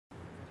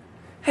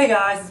Hey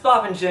guys, it's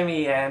Bob and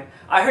Jimmy, and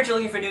I heard you're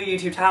looking for new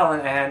YouTube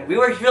talent, and we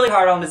worked really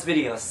hard on this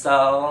video,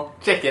 so...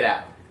 check it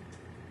out.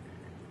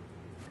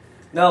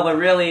 No, but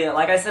really,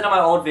 like I said in my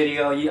old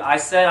video, I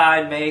said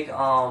I'd make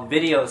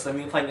videos of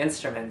me playing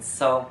instruments,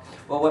 so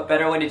what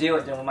better way to do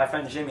it than with my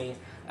friend Jimmy.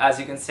 As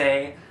you can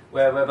say,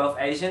 we're both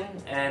Asian,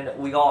 and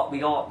we got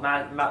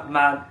mad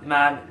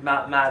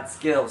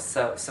skills,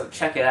 so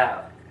check it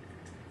out.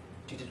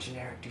 Do the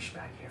generic douchebag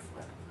hair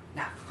flip.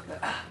 Now.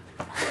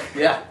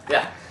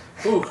 Yeah.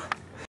 Ooh.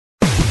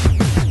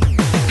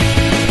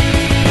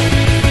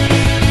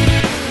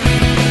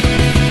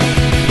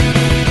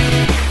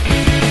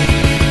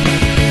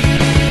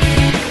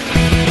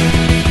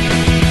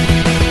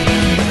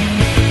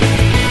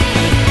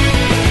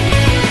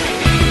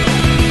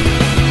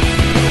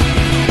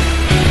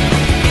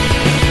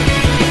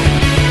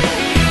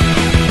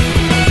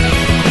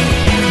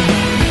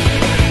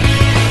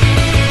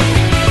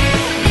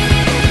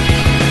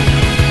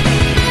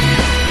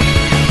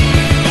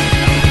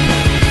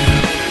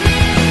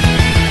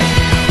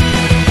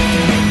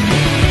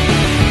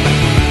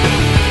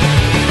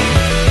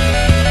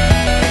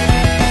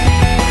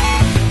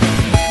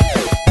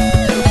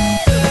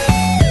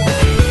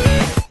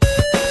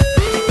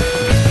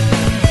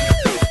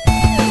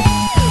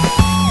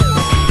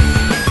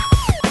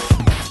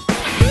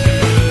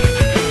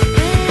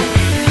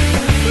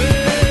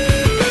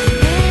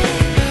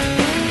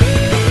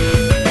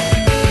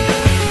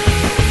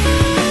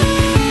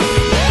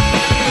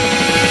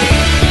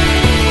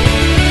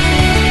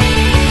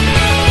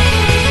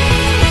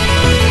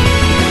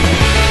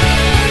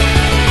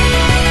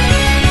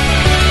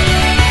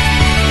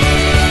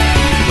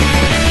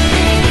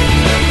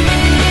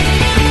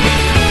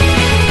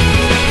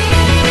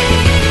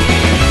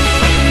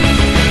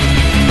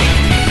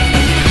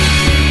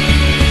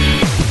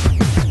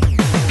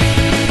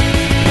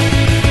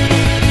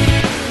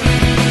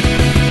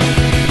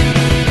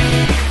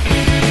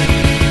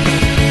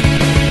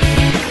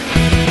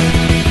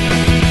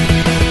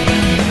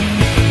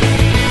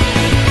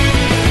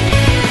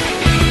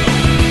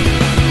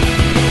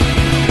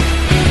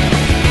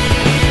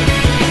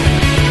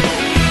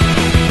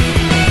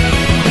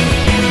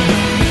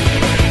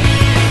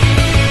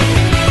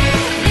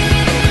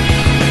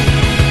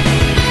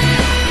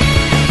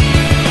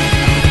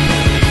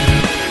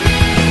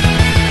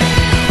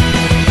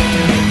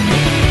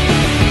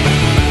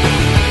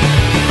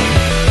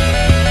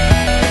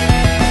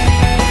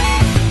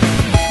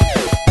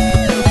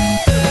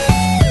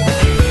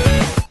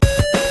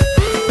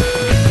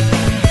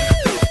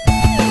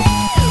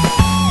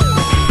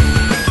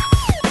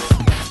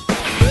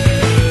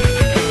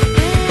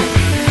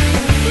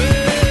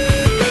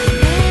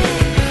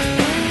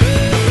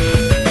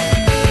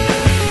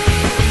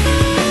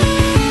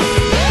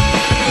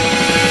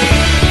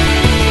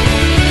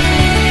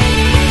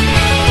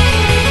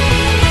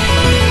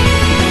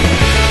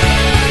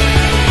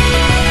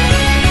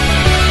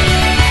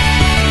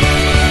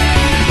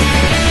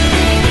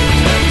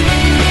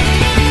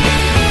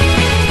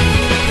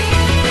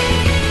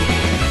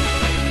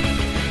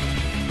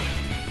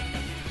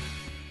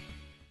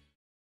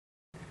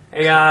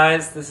 Hey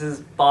guys, this is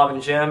Bob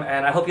and Jim,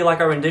 and I hope you like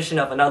our rendition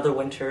of Another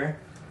Winter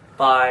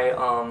by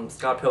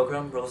Scott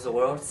Pilgrim, Rules the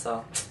World,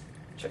 so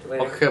check it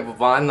later. Okay,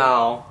 bye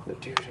now.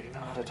 Dude, I don't know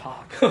how to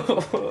talk.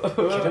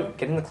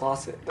 Get in the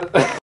closet.